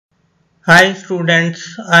Hi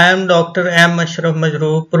students, I am Dr. M. Ashraf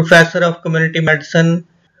Majrooh, Professor of Community Medicine.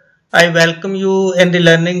 I welcome you in the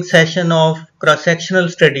learning session of Cross-sectional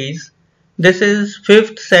Studies. This is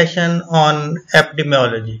fifth session on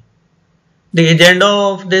epidemiology. The agenda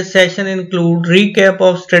of this session includes recap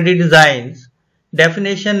of study designs,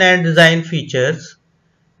 definition and design features,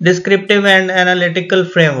 descriptive and analytical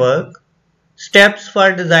framework, steps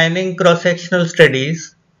for designing cross-sectional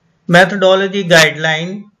studies, methodology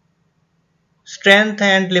guideline, strength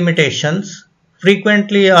and limitations,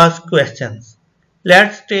 frequently asked questions.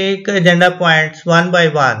 Let's take agenda points one by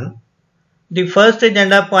one. The first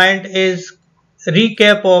agenda point is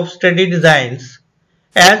recap of study designs.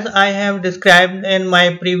 As I have described in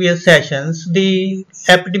my previous sessions, the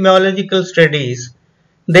epidemiological studies,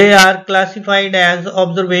 they are classified as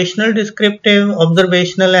observational descriptive,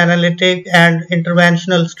 observational analytic and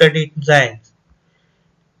interventional study designs.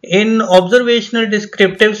 In observational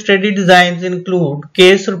descriptive study designs include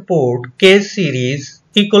case report, case series,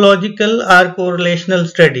 ecological or correlational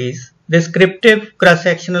studies, descriptive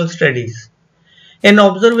cross-sectional studies. In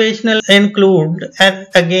observational include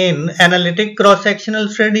again analytic cross-sectional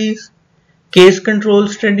studies, case control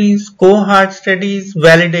studies, cohort studies,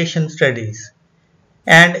 validation studies.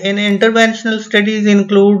 And in interventional studies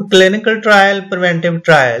include clinical trial, preventive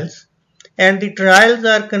trials, and the trials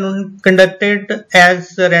are conducted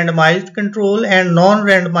as randomized control and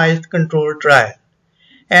non-randomized control trial.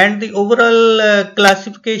 And the overall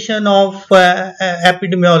classification of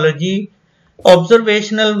epidemiology,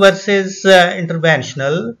 observational versus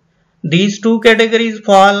interventional. These two categories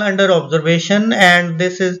fall under observation, and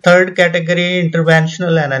this is third category,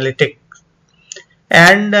 interventional analytic.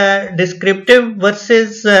 And descriptive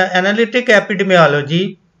versus analytic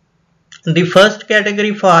epidemiology, the first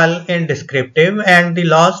category fall in descriptive and the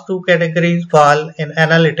last two categories fall in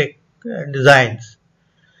analytic designs.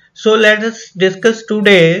 So let us discuss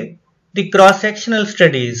today the cross-sectional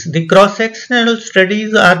studies. The cross-sectional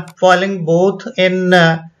studies are falling both in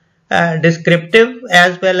descriptive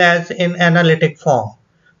as well as in analytic form.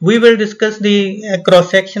 We will discuss the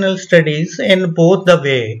cross-sectional studies in both the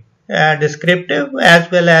way, descriptive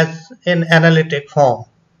as well as in analytic form.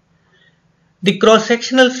 The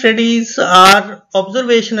cross-sectional studies are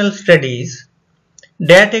observational studies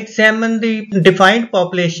that examine the defined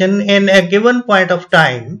population in a given point of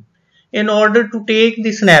time in order to take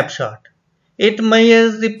the snapshot. It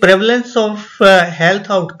measures the prevalence of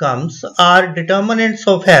health outcomes or determinants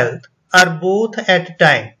of health or both at a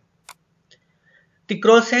time. The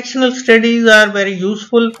cross-sectional studies are very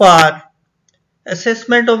useful for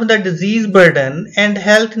assessment of the disease burden and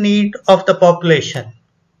health need of the population.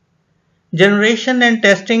 Generation and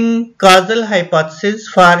testing causal hypotheses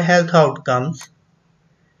for health outcomes,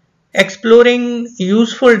 exploring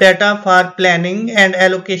useful data for planning and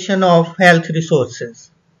allocation of health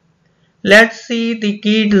resources. Let's see the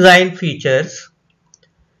key design features.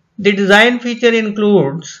 The design feature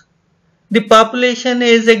includes the population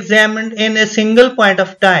is examined in a single point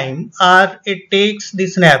of time, or it takes the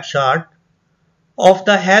snapshot of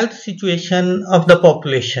the health situation of the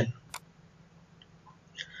population.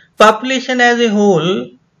 Population as a whole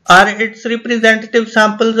or its representative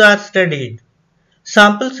samples are studied.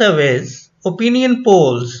 Sample surveys, opinion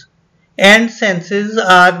polls, and census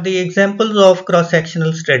are the examples of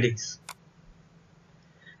cross-sectional studies.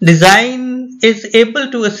 Design is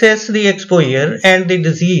able to assess the exposure and the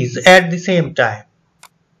disease at the same time.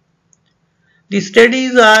 The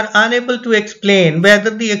studies are unable to explain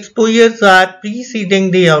whether the exposures are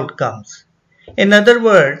preceding the outcomes. In other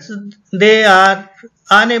words, they are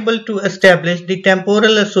unable to establish the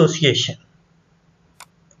temporal association.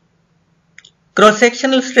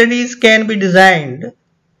 Cross-sectional studies can be designed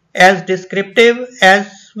as descriptive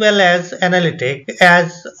as well as analytic,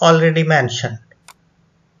 as already mentioned.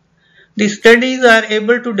 The studies are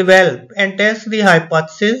able to develop and test the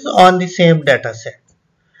hypothesis on the same dataset.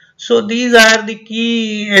 So these are the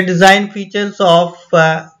key design features of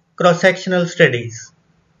cross-sectional studies.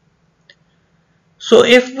 So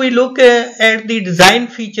if we look at the design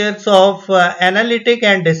features of analytic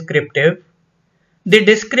and descriptive, the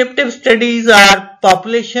descriptive studies are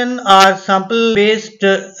population or sample-based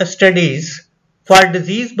studies for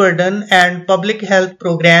disease burden and public health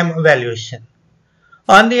program evaluation.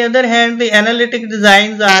 On the other hand, the analytic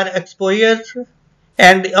designs are exposures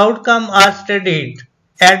and the outcome are studied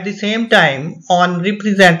at the same time on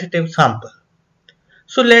representative sample.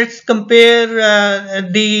 So let's compare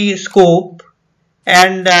the scope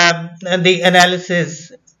and the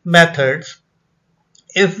analysis methods.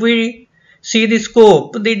 If we see the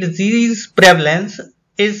scope, the disease prevalence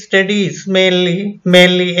is studies mainly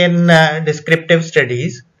in descriptive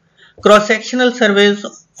studies. Cross-sectional surveys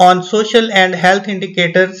on social and health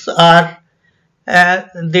indicators are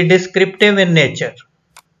the descriptive in nature.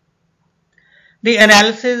 The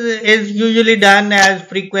analysis is usually done as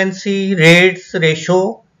frequency, rates,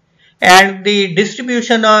 ratio, and the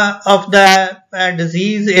distribution of the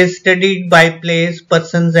disease is studied by place,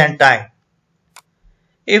 persons, and time.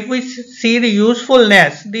 If we see the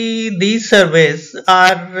usefulness, these surveys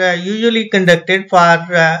are usually conducted for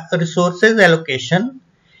resources allocation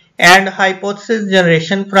and hypothesis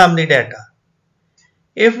generation from the data.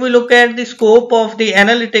 If we look at the scope of the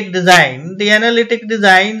analytic design, the analytic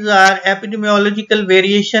designs are epidemiological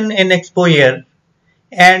variation in exposure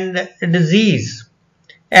and disease,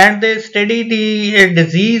 and they study the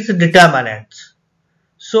disease determinants.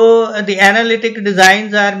 So the analytic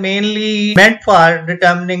designs are mainly meant for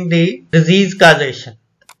determining the disease causation.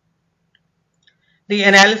 The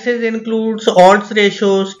analysis includes odds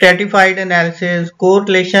ratios, stratified analysis,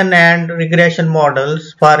 correlation and regression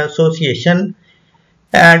models for association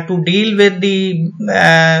to deal with the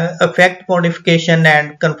effect modification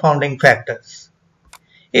and confounding factors.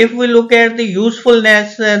 If we look at the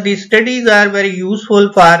usefulness, the studies are very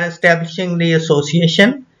useful for establishing the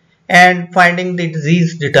association and finding the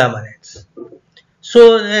disease determinants.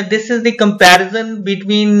 So this is the comparison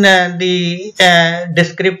between the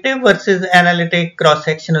descriptive versus analytic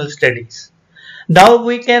cross-sectional studies. Now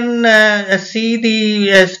we can see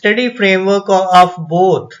the study framework of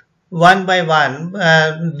both one by one,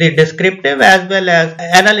 the descriptive as well as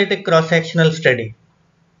analytic cross-sectional study.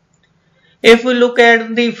 If we look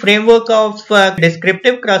at the framework of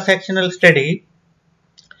descriptive cross-sectional study,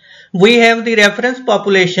 we have the reference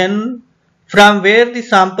population from where the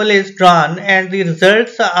sample is drawn and the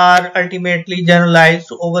results are ultimately generalized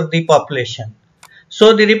over the population.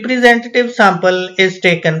 So the representative sample is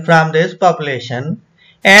taken from this population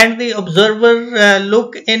and the observer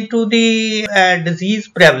look into the disease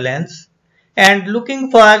prevalence and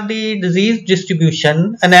looking for the disease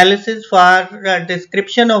distribution, analysis for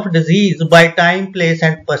description of disease by time, place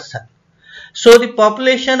and person. So the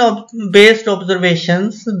population based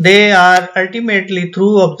observations, they are ultimately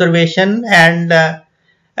through observation and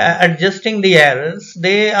adjusting the errors,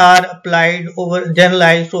 they are applied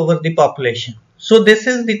generalized over the population. So this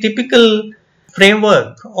is the typical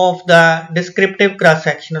framework of the descriptive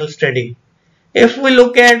cross-sectional study. If we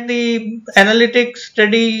look at the analytic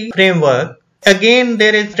study framework, again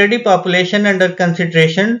there is study population under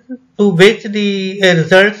consideration to which the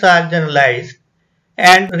results are generalized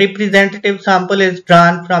and representative sample is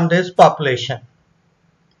drawn from this population.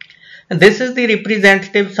 This is the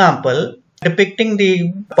representative sample depicting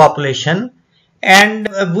the population, and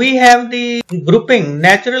we have the grouping,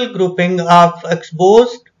 natural grouping of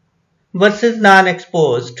exposed versus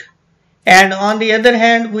non-exposed, and on the other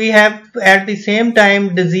hand we have at the same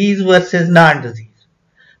time disease versus non-disease.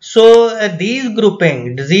 So these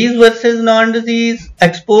grouping, disease versus non-disease,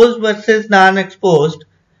 exposed versus non-exposed,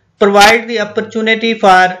 provide the opportunity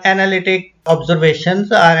for analytic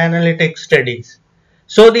observations or analytic studies.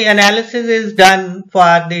 So the analysis is done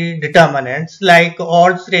for the determinants like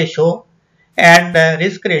odds ratio and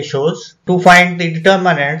risk ratios to find the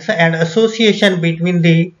determinants and association between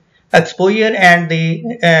the exposure and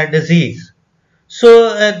the disease.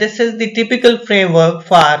 So this is the typical framework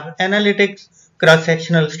for analytics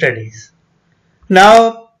cross-sectional studies.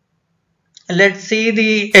 Now let's see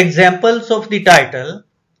the examples of the title.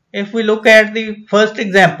 If we look at the first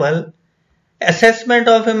example, assessment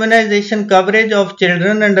of immunization coverage of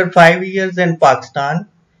children under 5 years in Pakistan.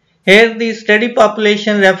 Here the study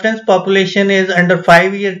population, reference population is under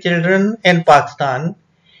 5-year children in Pakistan,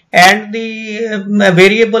 and the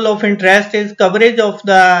variable of interest is coverage of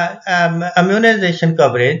the immunization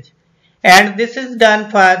coverage, and this is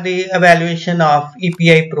done for the evaluation of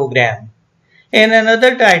EPI program. In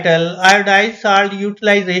another title, iodized salt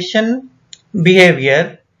utilization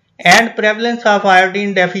behavior and prevalence of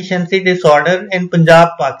iodine deficiency disorder in Punjab,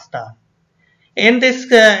 Pakistan. In this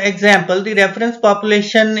example, the reference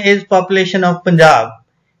population is population of Punjab,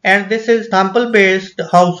 and this is sample-based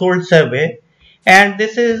household survey, and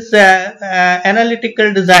this is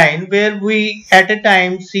analytical design where we at a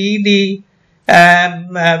time see the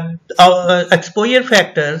exposure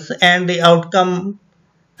factors and the outcome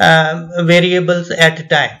variables at a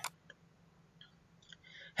time.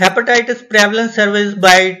 Hepatitis prevalence surveys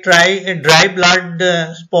by dry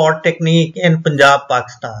blood spot technique in Punjab,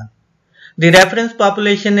 Pakistan. The reference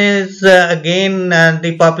population is again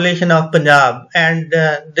the population of Punjab, and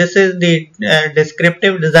this is the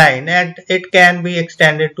descriptive design, and it can be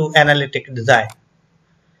extended to analytic design.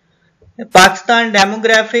 Pakistan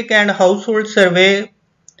demographic and household survey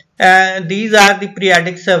These are the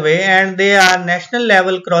periodic survey, and they are national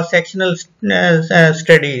level cross-sectional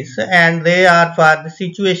studies, and they are for the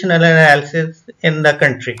situational analysis in the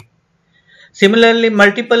country. Similarly,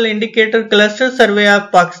 multiple indicator cluster survey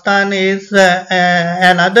of Pakistan is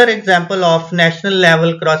another example of national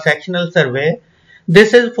level cross-sectional survey.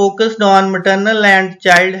 This is focused on maternal and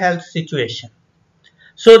child health situation.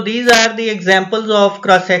 So these are the examples of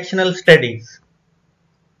cross-sectional studies.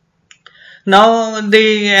 Now,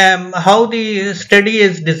 how the study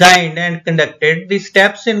is designed and conducted. The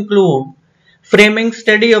steps include framing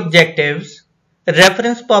study objectives,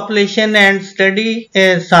 reference population and study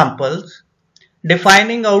samples,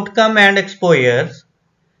 defining outcome and exposures,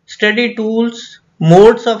 study tools,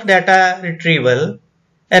 modes of data retrieval,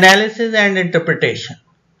 analysis and interpretation.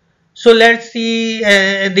 So let's see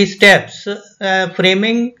the steps.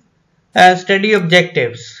 Framing study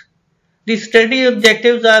objectives. The study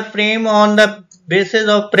objectives are framed on the basis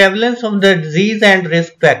of prevalence of the disease and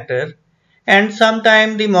risk factor, and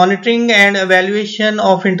sometimes the monitoring and evaluation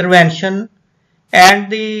of intervention,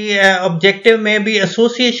 and the objective may be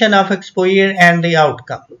association of exposure and the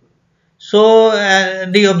outcome. So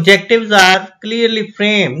the objectives are clearly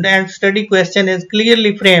framed and study question is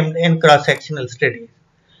clearly framed in cross-sectional studies.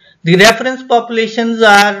 The reference populations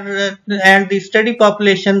are and the study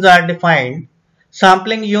populations are defined,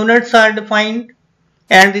 sampling units are defined,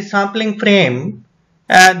 and the sampling frame,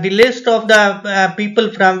 the list of the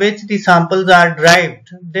people from which the samples are derived,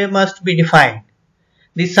 they must be defined.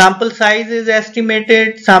 The sample size is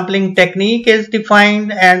estimated, sampling technique is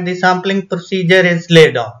defined, and the sampling procedure is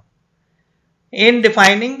laid down. In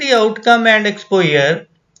defining the outcome and exposure,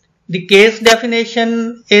 the case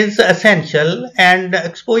definition is essential and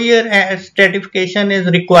exposure stratification is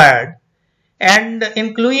required, and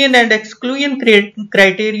inclusion and exclusion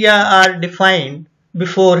criteria are defined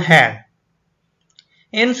beforehand.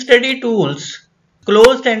 In study tools,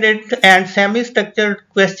 closed-ended and semi-structured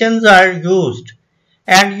questions are used,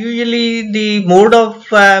 and usually the mode of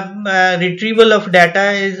retrieval of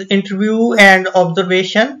data is interview and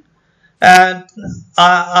observation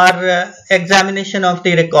or examination of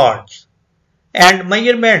the records, and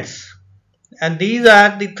measurements. And these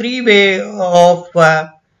are the three ways of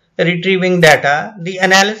retrieving data. The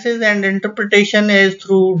analysis and interpretation is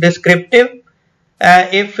through descriptive,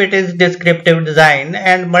 if it is descriptive design,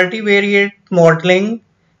 and multivariate modeling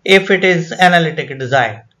if it is analytic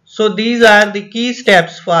design. So these are the key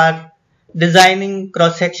steps for designing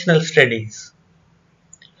cross-sectional studies.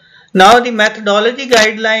 Now the methodology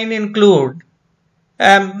guideline include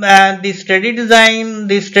the study design,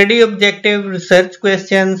 the study objective, research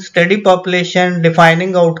questions, study population,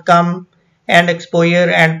 defining outcome and exposure,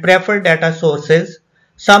 and preferred data sources.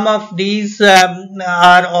 Some of these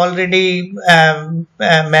are already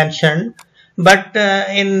mentioned, but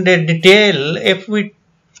in the detail, if we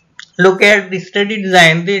look at the study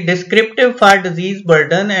design, the descriptive for disease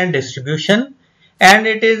burden and distribution, and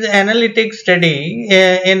it is analytic study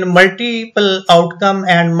in multiple outcome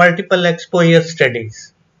and multiple exposure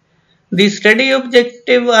studies. The study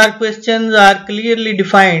objective or questions are clearly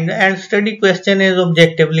defined and study question is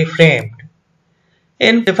objectively framed.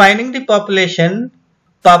 In defining the population,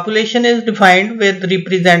 population is defined with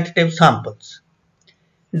representative samples.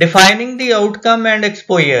 Defining the outcome and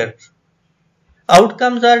exposure.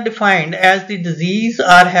 Outcomes are defined as the disease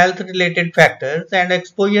or health related factors, and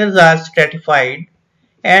exposures are stratified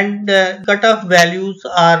and cutoff values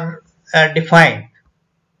are defined.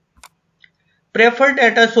 Preferred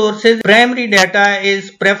data sources. Primary data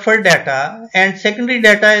is preferred data and secondary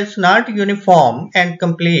data is not uniform and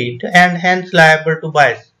complete and hence liable to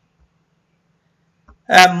bias.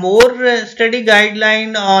 More study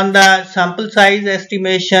guideline on the sample size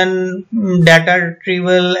estimation, data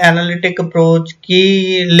retrieval, analytic approach,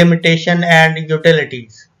 key limitation and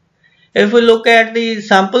utilities. If we look at the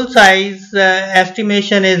sample size,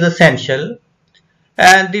 estimation is essential,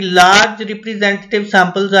 and the large representative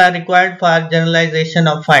samples are required for generalization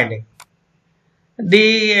of finding.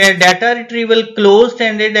 The data retrieval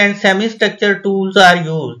closed-ended and semi-structured tools are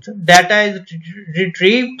used. Data is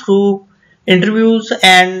retrieved through interviews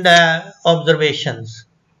and observations.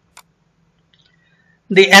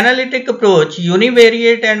 The analytic approach,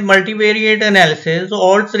 univariate and multivariate analysis,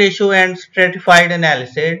 odds ratio and stratified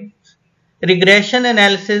analysis, regression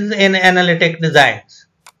analysis in analytic designs.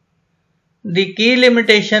 The key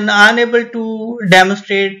limitation, unable to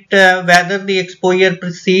demonstrate whether the exposure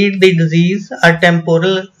precedes the disease or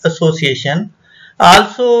temporal association.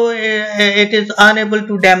 Also, it is unable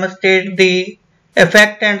to demonstrate the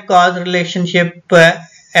effect and cause relationship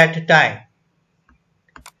at a time.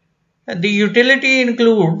 The utility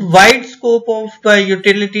include wide scope of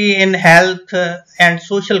utility in health and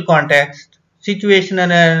social context,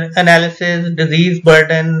 situational analysis, disease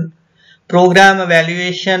burden, program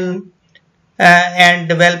evaluation, and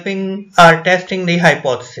developing or testing the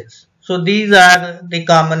hypothesis. So these are the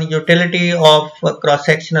common utility of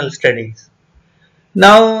cross-sectional studies.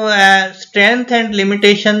 Now, strength and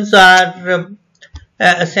limitations are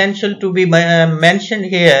essential to be mentioned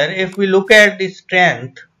here. If we look at the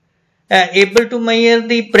strength, able to measure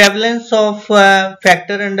the prevalence of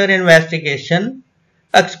factor under investigation,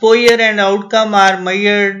 exposure and outcome are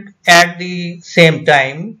measured at the same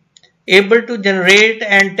time, able to generate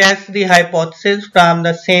and test the hypothesis from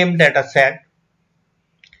the same data set.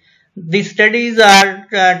 The studies are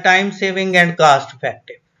time saving and cost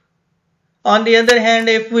effective. On the other hand,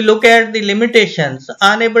 if we look at the limitations,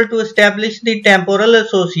 unable to establish the temporal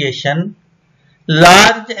association,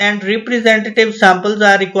 large and representative samples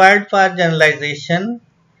are required for generalization,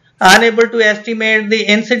 unable to estimate the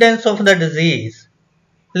incidence of the disease,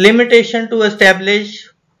 limitation to establish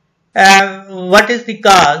what is the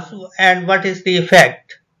cause and what is the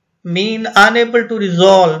effect, mean unable to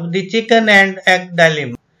resolve the chicken and egg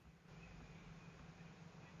dilemma.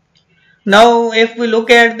 Now, if we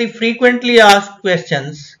look at the frequently asked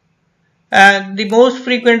questions, the most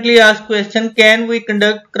frequently asked question, can we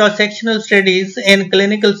conduct cross-sectional studies in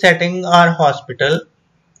clinical setting or hospital?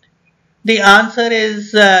 The answer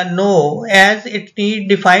is no, as it needs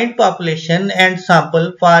defined population and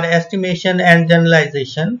sample for estimation and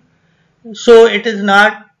generalization. So it is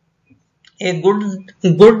not a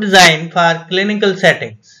good design for clinical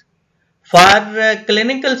settings. For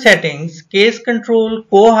clinical settings, case control,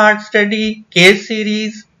 cohort study, case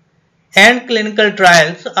series, and clinical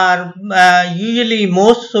trials are usually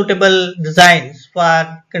most suitable designs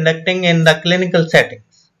for conducting in the clinical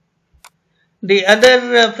settings. The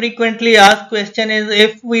other frequently asked question is,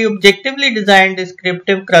 if we objectively design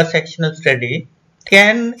descriptive cross-sectional study,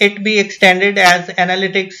 can it be extended as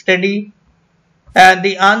analytic study?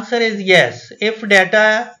 The answer is yes. If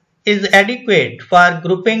data is adequate for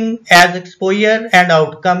grouping as exposure and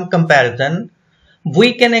outcome comparison,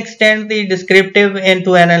 we can extend the descriptive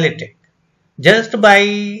into analytic just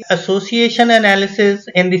by association analysis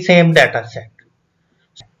in the same data set.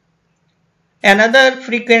 Another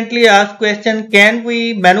frequently asked question, can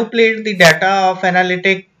we manipulate the data of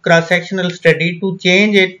analytic cross-sectional study to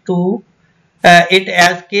change it to it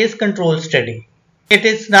as case control study? It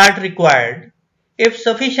is not required. If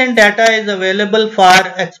sufficient data is available for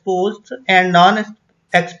exposed and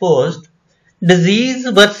non-exposed, disease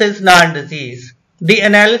versus non-disease, the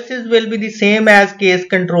analysis will be the same as case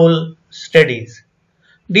control studies.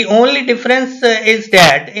 The only difference is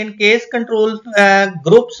that in case control,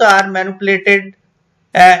 groups are manipulated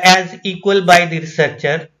as equal by the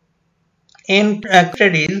researcher. In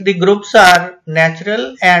studies, the groups are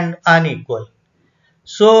natural and unequal.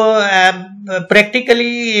 So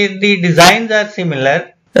practically the designs are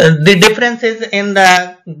similar. The difference is in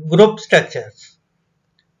the group structures.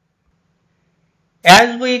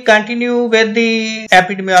 As we continue with the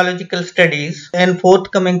epidemiological studies in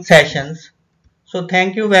forthcoming sessions, so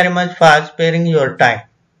thank you very much for sparing your time.